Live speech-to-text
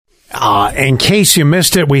In case you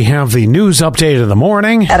missed it, we have the news update of the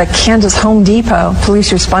morning. At a Kansas Home Depot,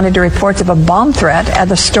 police responded to reports of a bomb threat at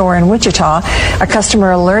the store in Wichita. A customer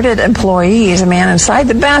alerted employees. A man inside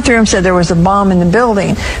the bathroom said there was a bomb in the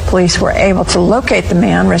building. Police were able to locate the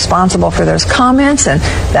man responsible for those comments, and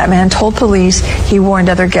that man told police he warned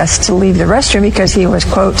other guests to leave the restroom because he was,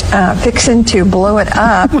 quote, fixing to blow it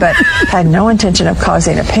up, but had no intention of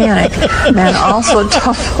causing a panic. The man also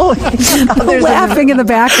told police others laughing in the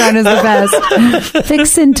background is the best.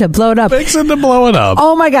 Fixing to blow it up. Fixing to blow it up.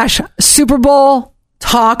 Oh my gosh. Super Bowl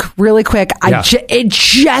talk really quick. It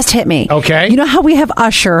just hit me. Okay. You know how we have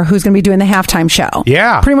Usher who's going to be doing the halftime show?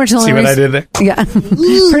 Yeah. Pretty much the only reason. See what I did there? Yeah.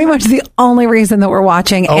 Pretty much the only reason that we're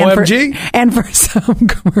watching. OMG? And for some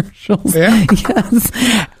commercials. Yeah. Yes.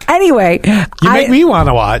 Anyway. You make me want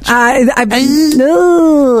to watch. I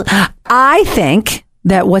think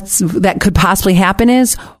that could possibly happen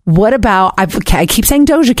is, what about, I keep saying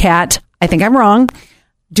Doja Cat. I think I'm wrong.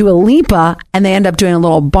 Dua Lipa, and they end up doing a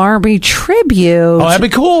little Barbie tribute. Oh, that'd be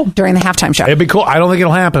cool. During the halftime show. It'd be cool. I don't think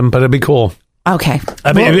it'll happen, but it'd be cool. Okay.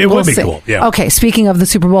 I mean, it would be cool. Yeah. Okay. Speaking of the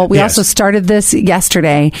Super Bowl, we also started this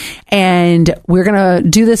yesterday, and we're going to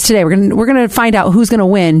do this today. We're going to find out who's going to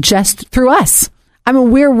win just through us. I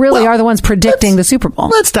mean, we really are the ones predicting the Super Bowl.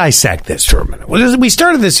 Let's dissect this for a minute. We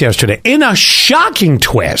started this yesterday. In a shocking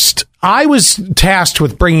twist, I was tasked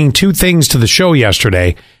with bringing two things to the show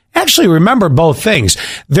yesterday. Actually, remember both things.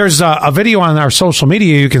 There's a video on our social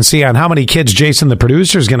media you can see on how many kids Jason, the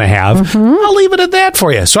producer, is going to have. Mm-hmm. I'll leave it at that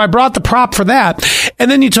for you. So I brought the prop for that.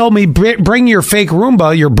 And then you told me, bring your fake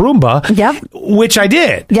Roomba, your Broomba. Yep. Which I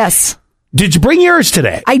did. Yes. Did you bring yours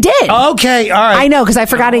today? I did. Okay, all right. I know, because I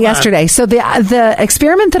forgot it yesterday. So the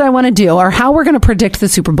experiment that I want to do, or how we're going to predict the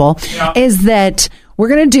Super Bowl, is that we're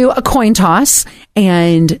going to do a coin toss,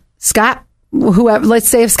 and Scott, whoever, let's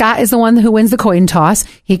say if Scott is the one who wins the coin toss,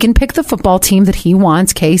 he can pick the football team that he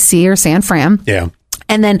wants, KC or San Fran. Yeah.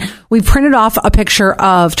 And then we printed off a picture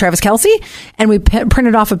of Travis Kelce, and we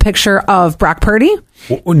printed off a picture of Brock Purdy.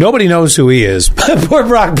 Nobody knows who he is. Poor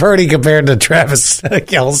Brock Purdy compared to Travis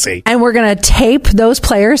Kelce. And we're going to tape those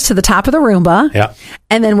players to the top of the Roomba. Yeah.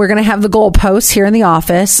 And then we're going to have the goalposts here in the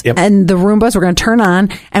office. Yep. And the Roombas we're going to turn on.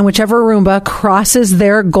 And whichever Roomba crosses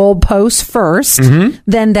their goalpost first,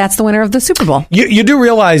 then that's the winner of the Super Bowl. You do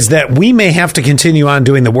realize that we may have to continue on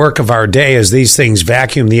doing the work of our day as these things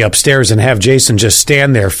vacuum the upstairs and have Jason just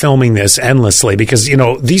stand there filming this endlessly because, you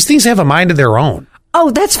know, these things have a mind of their own. Oh,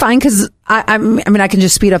 that's fine, because I mean, I can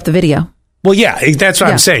just speed up the video. Well, yeah, that's what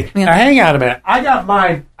I'm saying. Yeah. Now, hang on a minute. I got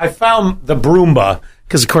mine. I found the Roomba,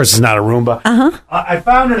 because, of course, it's not a Roomba. I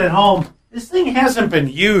found it at home. This thing hasn't been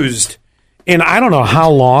used in I don't know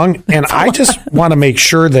how long, and I just want to make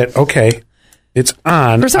sure that, okay, it's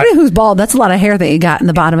on. For somebody who's bald, that's a lot of hair that you got in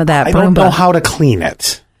the bottom of that Roomba. I don't know how to clean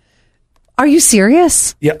it. Are you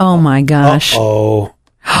serious? Yeah. Oh, my gosh. Uh-oh.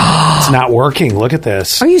 It's not working. Look at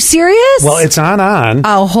this. Are you serious? Well, it's on.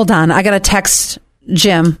 Oh, hold on. I got to text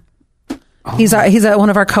Jim. Oh. He's one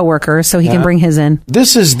of our coworkers, so he can bring his in.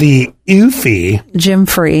 This is the Eufy. Jim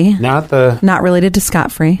Free. Not related to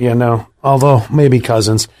Scott Free. Yeah, no. Although, maybe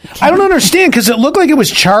cousins. I don't understand, because it looked like it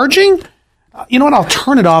was charging. You know what? I'll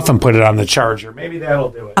turn it off and put it on the charger. Maybe that'll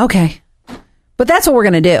do it. Okay. But that's what we're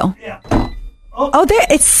going to do. Yeah. Oh, there.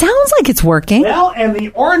 It sounds like it's working. Well, and the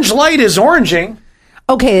orange light is oranging.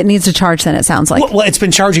 Okay, it needs to charge then, it sounds like. Well, it's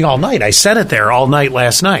been charging all night. I set it there all night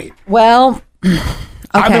last night. Well, okay.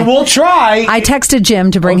 I mean, we'll try. I texted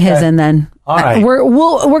Jim to bring his in then. All right. We're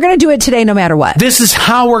going to do it today no matter what. This is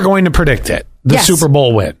how we're going to predict it. The Super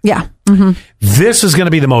Bowl win. Yeah. Mm-hmm. This is going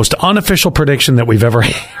to be the most unofficial prediction that we've ever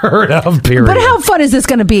heard of, period. But how fun is this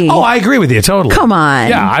going to be? Oh, I agree with you, totally. Come on.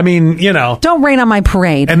 Yeah, I mean, you know. Don't rain on my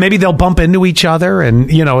parade. And maybe they'll bump into each other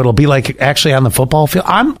and, you know, it'll be like actually on the football field.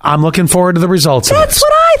 I'm looking forward to the results of this. That's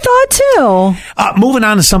what I thought, too. Moving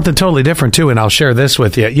on to something totally different, too, and I'll share this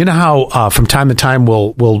with you. You know how from time to time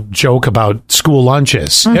we'll joke about school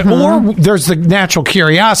lunches? Or there's the natural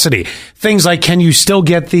curiosity. Things like, can you still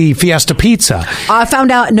get the Fiesta pizza? I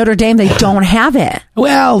found out at Notre Dame they don't have it.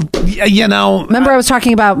 Well, you know. Remember I was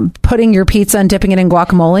talking about putting your pizza and dipping it in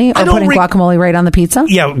guacamole? Or putting guacamole right on the pizza?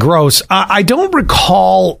 Yeah, gross. I don't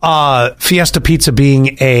recall Fiesta pizza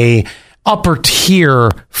being a upper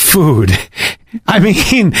tier food. I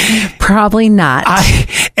mean, probably not.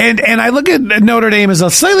 And I look at Notre Dame as a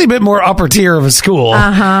slightly bit more upper tier of a school.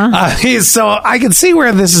 So I can see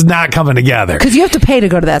where this is not coming together. Because you have to pay to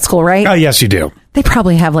go to that school, right? Oh, yes, you do. They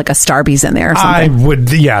probably have like a Starbucks in there or something. I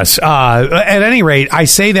would, yes. At any rate, I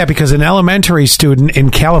say that because an elementary student in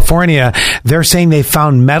California, they're saying they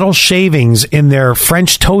found metal shavings in their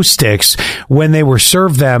French toast sticks when they were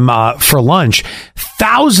served them for lunch.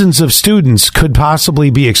 Thousands of students could possibly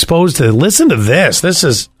be exposed to it. Listen to this. This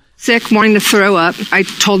is... Sick, wanting to throw up. I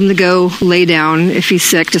told him to go lay down. If he's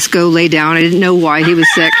sick, just go lay down. I didn't know why he was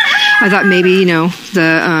sick. I thought maybe,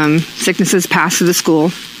 the sicknesses passed to the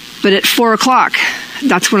school. But at 4 o'clock,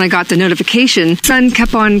 that's when I got the notification. Son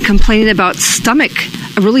kept on complaining about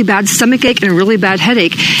a really bad stomach ache and a really bad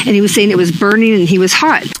headache. And he was saying it was burning and he was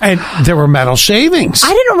hot. And there were metal shavings.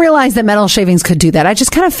 I didn't realize that metal shavings could do that. I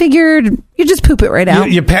just kind of figured you just poop it right out.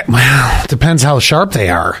 Well, depends how sharp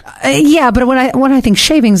they are. Yeah, but when I think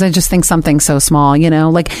shavings, I just think something so small,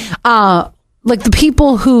 like the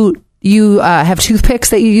people who... You have toothpicks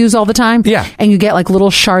that you use all the time? Yeah. And you get like little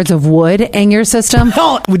shards of wood in your system?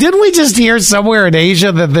 Well, didn't we just hear somewhere in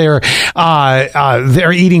Asia that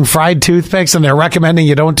they're eating fried toothpicks and they're recommending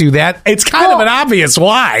you don't do that? It's kind of an obvious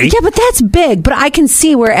why. Yeah, but that's big. But I can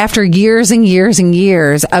see where after years and years and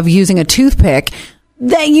years of using a toothpick,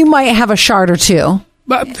 that you might have a shard or two.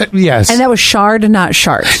 Yes. And that was shard, not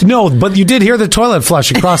shart. No, but you did hear the toilet flush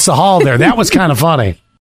across the hall there. That was kind of funny.